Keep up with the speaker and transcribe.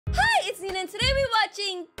today we're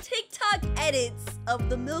watching TikTok edits of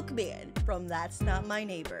the Milkman from That's Not My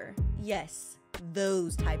Neighbor. Yes,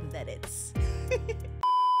 those type of edits.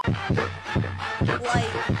 Like,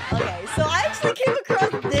 okay, so I actually came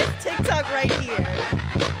across this TikTok right here.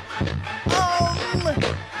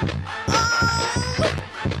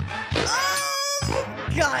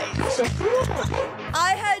 Guys,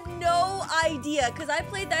 I had no idea, because I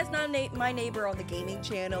played That's Not My Neighbor on the gaming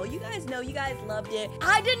channel. You guys know, you guys loved it.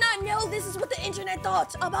 I did not know this is what the internet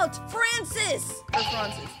thought about Francis,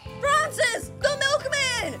 the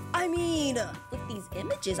Milkman. I mean, with these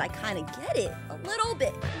images, I kind of get it. A little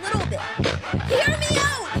bit. Hear me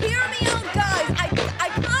out, guys.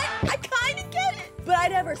 I kind of get it. But I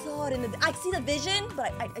never saw it in the, I see the vision,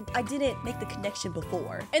 but I didn't make the connection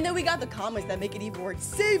before. And then we got the comments that make it even worse.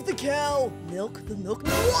 Save the cow, milk the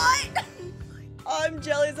milkman. What? I'm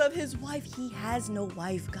jealous of his wife. He has no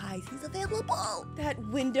wife, guys. He's available. That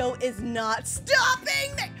window is not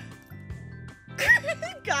stopping.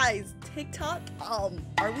 Guys, TikTok, are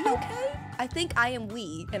we okay? I think I am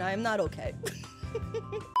we, and I am not okay.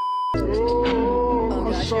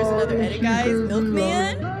 Oh gosh, here's another edit, guys.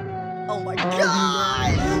 Milkman. Oh my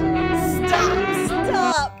gosh!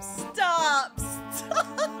 Stop!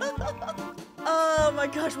 Oh my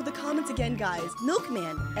gosh, with the comments again, guys.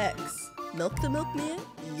 Milkman X. Milk the Milkman?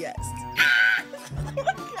 Yes. Oh my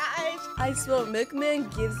gosh. I swear, Milkman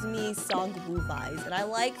gives me Song Woo vibes, and I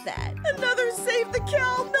like that. Another save the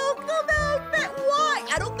cow, milk the milkman. Why?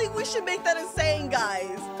 I don't think we should make that a saying,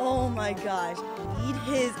 guys. Oh my gosh. Eat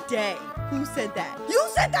his day. Who said that? You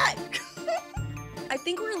said that! I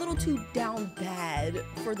think we're a little too down bad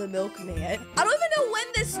for the Milkman. I don't even know when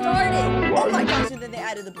this started. Oh my gosh, and then they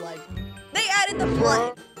added the blood. They added the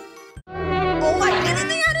blood. Oh my, and then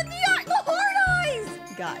they added the hard eyes.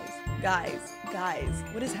 Guys,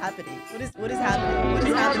 what is happening? What is happening? What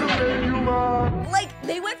is happening? Like,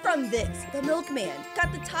 they went from this, the Milkman, got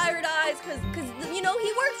the tired eyes, cause you know,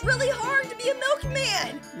 he works really hard to be a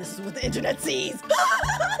milkman. This is what the internet sees.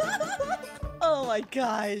 Oh my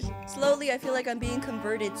gosh. Slowly, I feel like I'm being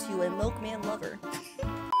converted to a milkman lover.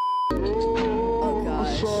 Oh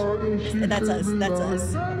gosh. And that's us.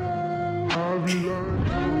 Oh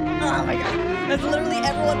my god. That's literally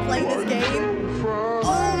everyone playing this game.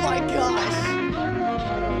 Oh my gosh.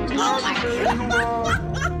 Oh my god.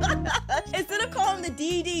 Instead of calling the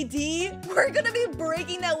DDD, we're gonna be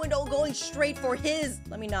breaking that window, going straight for his.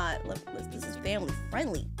 This is family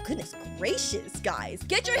friendly. Goodness gracious, guys.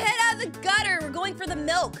 Get your head out of the gutter. We're going for the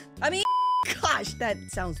milk. I mean, gosh, that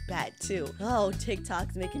sounds bad too. Oh,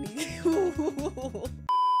 TikTok's making me.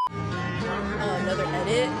 Another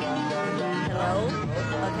edit. Hello?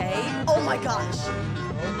 Okay. Oh my gosh.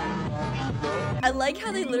 I like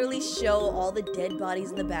how they literally show all the dead bodies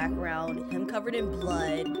in the background, him covered in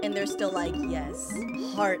blood, and they're still like, yes,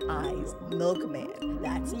 heart eyes, Milkman.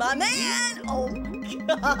 That's my man. Oh my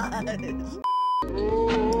gosh.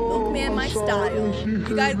 Milkman, my style.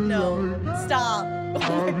 You guys know. Stop.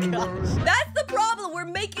 Oh my gosh. That's the problem. We're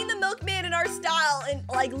making the Milkman in our style and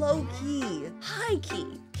like low key, high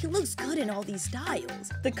key. He looks good in all these styles.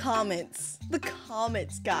 The comments,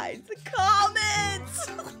 guys, the comments.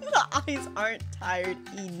 The eyes aren't tired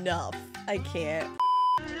enough. I can't.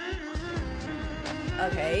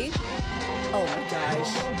 Okay. Oh my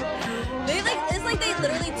gosh. It's like they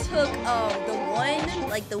literally took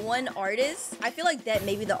the one artist. I feel like that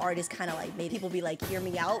maybe the artist kind of like made people be like, hear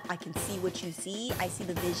me out. I can see what you see. I see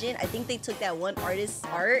the vision. I think they took that one artist's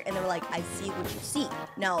art and they were like, I see what you see.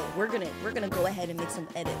 Now we're gonna go ahead and make some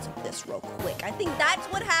edits of this real quick. I think that's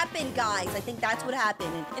what happened, guys. I think that's what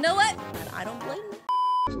happened. And you know what? I don't blame them.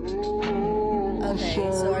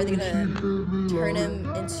 Okay, so are they gonna turn him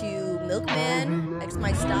into Milkman X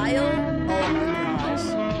my style? Oh my gosh.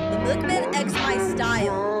 The Milkman X my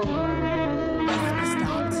style needs to be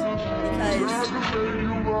stopped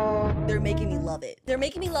because they're making me love it. They're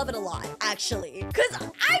making me love it a lot, actually. Cause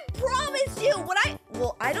I promise you,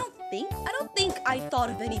 I don't think I thought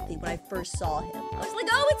of anything when I first saw him. I was like,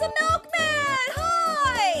 oh, it's a Milkman!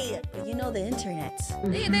 Hi! But you know the internet.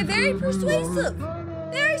 They're very persuasive.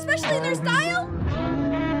 Especially in their style.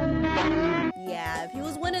 Yeah, if he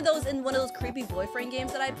was one of those in one of those creepy boyfriend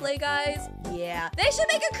games that I play, guys. Yeah, they should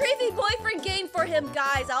make a creepy boyfriend game for him,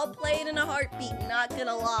 guys. I'll play it in a heartbeat, not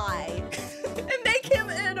gonna lie. And make him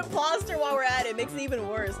an imposter while we're at it. Makes it even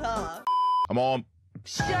worse, huh? I'm on.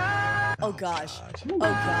 Oh gosh. Oh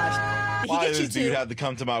gosh. Why does this dude have to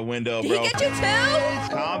come to my window, bro? Did he get you too?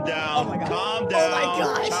 Calm down. Oh my god. Calm down. Oh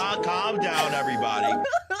my gosh. Calm down, everybody.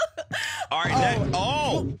 All right, next.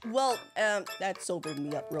 Oh! Well, that sobered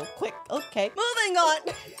me up real quick. Okay, moving on.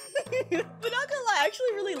 But not gonna lie, I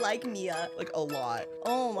actually really like Mia. Like, a lot.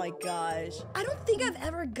 Oh my gosh. I don't think I've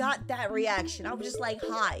ever got that reaction. I was just like,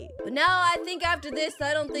 hi. But now I think after this,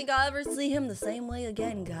 I don't think I'll ever see him the same way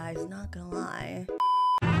again, guys. Not gonna lie.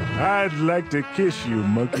 I'd like to kiss you,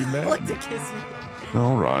 Monkey Man. I'd like to kiss you.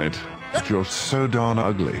 All right. But you're so darn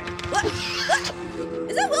ugly. What?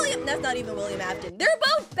 Is that William? That's not even William Afton. They're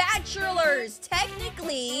both bachelors.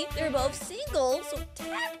 Technically, they're both single, so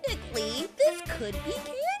technically, this could be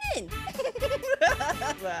canon.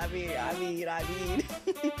 I mean.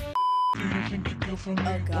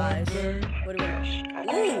 Oh gosh. What do we?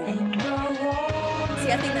 Ooh.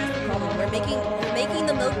 See, I think that's the problem. We're making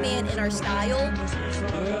the Milkman in our style.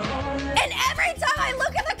 And every time I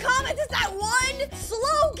look at the comments, it's that one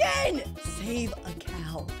slogan. Save a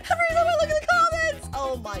cow. Every time I look at the comments.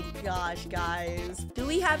 Oh my gosh, guys. Do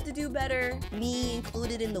we have to do better? Me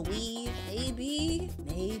included in the we? Maybe.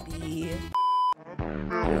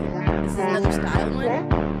 This is another style one.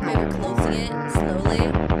 Okay, we're closing it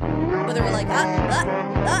slowly. But they were like,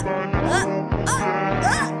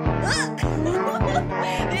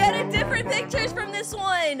 They added different pictures from this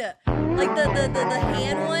one. Like the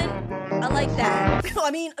hand one. I like that.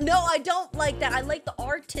 I mean, no, I don't like that. I like the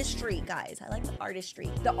artistry, guys. I like the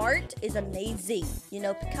artistry. The art is amazing. You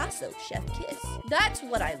know, Picasso, chef kiss. That's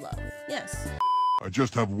what I love. Yes. I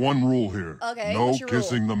just have one rule here. Okay, no what's your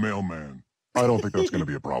kissing rule? the mailman. I don't think that's going to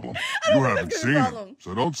be a problem. You haven't seen him,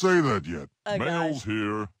 so don't say that yet. Oh, Mail's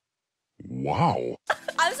here. Wow.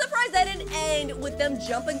 I'm surprised that didn't end with them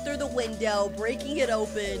jumping through the window, breaking it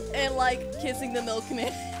open, and like kissing the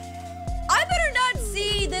Milkman. I better not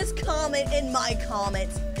see this comment in my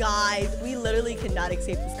comments, guys. We literally cannot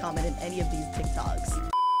accept this comment in any of these TikToks.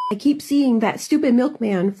 I keep seeing that stupid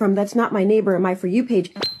Milkman from That's Not My Neighbor in my For You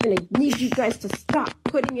page, and I need you guys to stop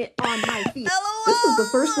putting it on my feed. LOL. This was the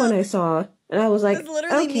first one I saw, and I was like, That's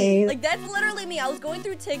literally okay. me. Like, that's literally me. I was going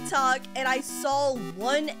through TikTok, and I saw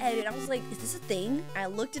one edit. I was like, is this a thing? I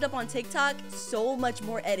looked it up on TikTok. So much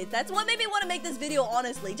more edits. That's what made me want to make this video,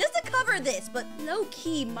 honestly. Just to cover this, but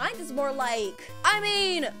low-key, mine is more like, I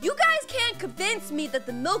mean, you guys can't convince me that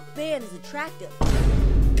the Milkman is attractive.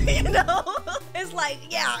 You know? It's like,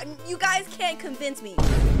 yeah, you guys can't convince me.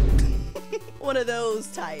 One of those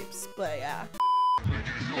types, but yeah.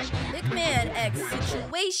 Milkman X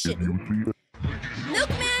situation.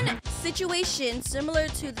 Milkman situation similar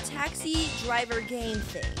to the taxi driver game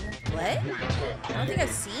thing. What? I don't think I've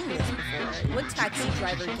seen this before. What taxi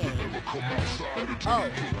driver game?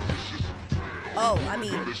 Oh, I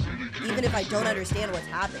mean, even if I don't understand what's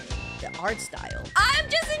happening, the art style. I'm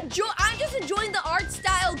just enjoying the art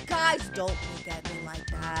style, guys. Don't look at me like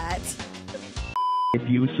that. If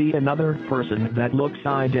you see another person that looks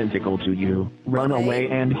identical to you, run away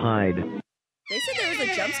and hide. They said there was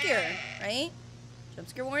a jump scare, right? Jump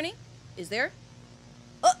scare warning? Is there?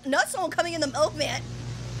 Oh, not someone coming in the Milkman.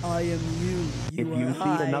 I am you. If you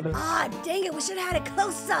see another... Ah, dang it. We should have had a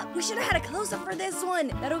close-up. We should have had a close-up for this one.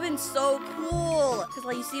 That would have been so cool. Because,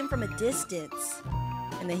 like, you see him from a distance.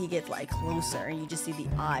 And then he gets, like, closer. And you just see the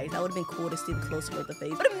eyes. That would have been cool to see the close-up of the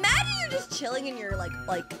face. But imagine you're just chilling in your, like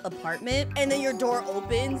apartment. And then your door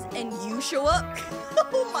opens. And you show up.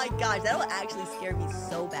 Oh, my gosh. That would actually scare me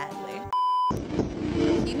so badly.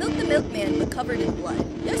 You milked the Milkman, but covered in blood.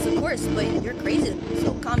 Yes, of course, but you're crazy,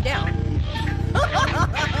 so calm down.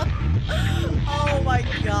 Oh my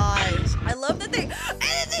gosh. I love that they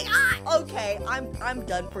okay, I'm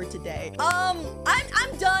done for today. I'm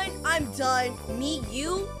done. Me,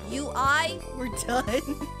 you, I, we're done.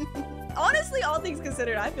 Honestly, all things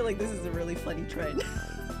considered, I feel like this is a really funny trend.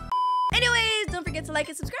 Anyways, don't forget to like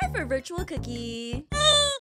and subscribe for a virtual cookie.